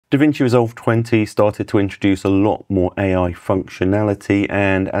DaVinci Resolve 20 started to introduce a lot more AI functionality,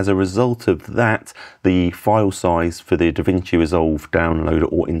 and as a result of that, the file size for the DaVinci Resolve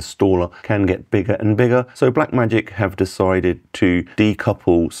downloader or installer can get bigger and bigger. So Blackmagic have decided to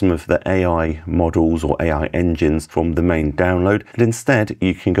decouple some of the AI models or AI engines from the main download, and instead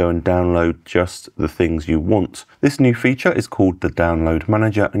you can go and download just the things you want. This new feature is called the Download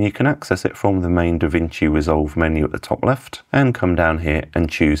Manager, and you can access it from the main DaVinci Resolve menu at the top left and come down here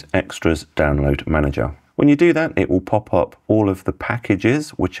and choose Extras Download Manager. When you do that, it will pop up all of the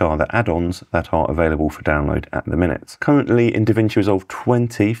packages, which are the add-ons that are available for download at the minute. Currently in DaVinci Resolve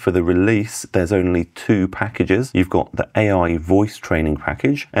 20 for the release, there's only 2 packages. You've got the AI voice training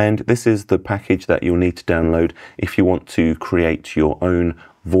package, and this is the package that you'll need to download if you want to create your own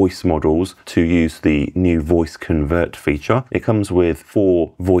voice models to use the new voice convert feature. It comes with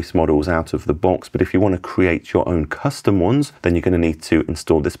 4 voice models out of the box, but if you want to create your own custom ones, then you're going to need to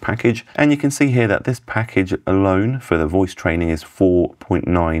install this package. And you can see here that this package alone for the voice training is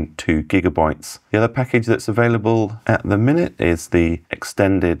 4.92 gigabytes. The other package that's available at the minute is the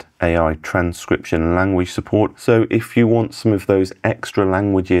extended AI transcription language support. So if you want some of those extra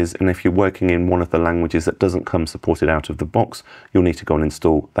languages, and if you're working in one of the languages that doesn't come supported out of the box, you'll need to go and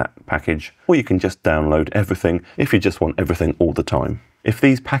install that package, or you can just download everything if you just want everything all the time. If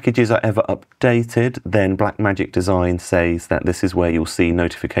these packages are ever updated, then Blackmagic Design says that this is where you'll see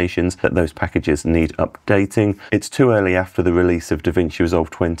notifications that those packages need updating. It's too early after the release of DaVinci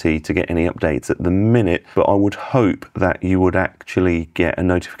Resolve 20 to get any updates at the minute, but I would hope that you would actually get a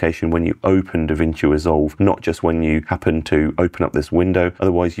notification when you open DaVinci Resolve, not just when you happen to open up this window.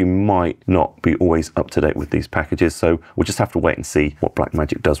 Otherwise, you might not be always up to date with these packages, so we'll just have to wait and see what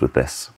Blackmagic does with this.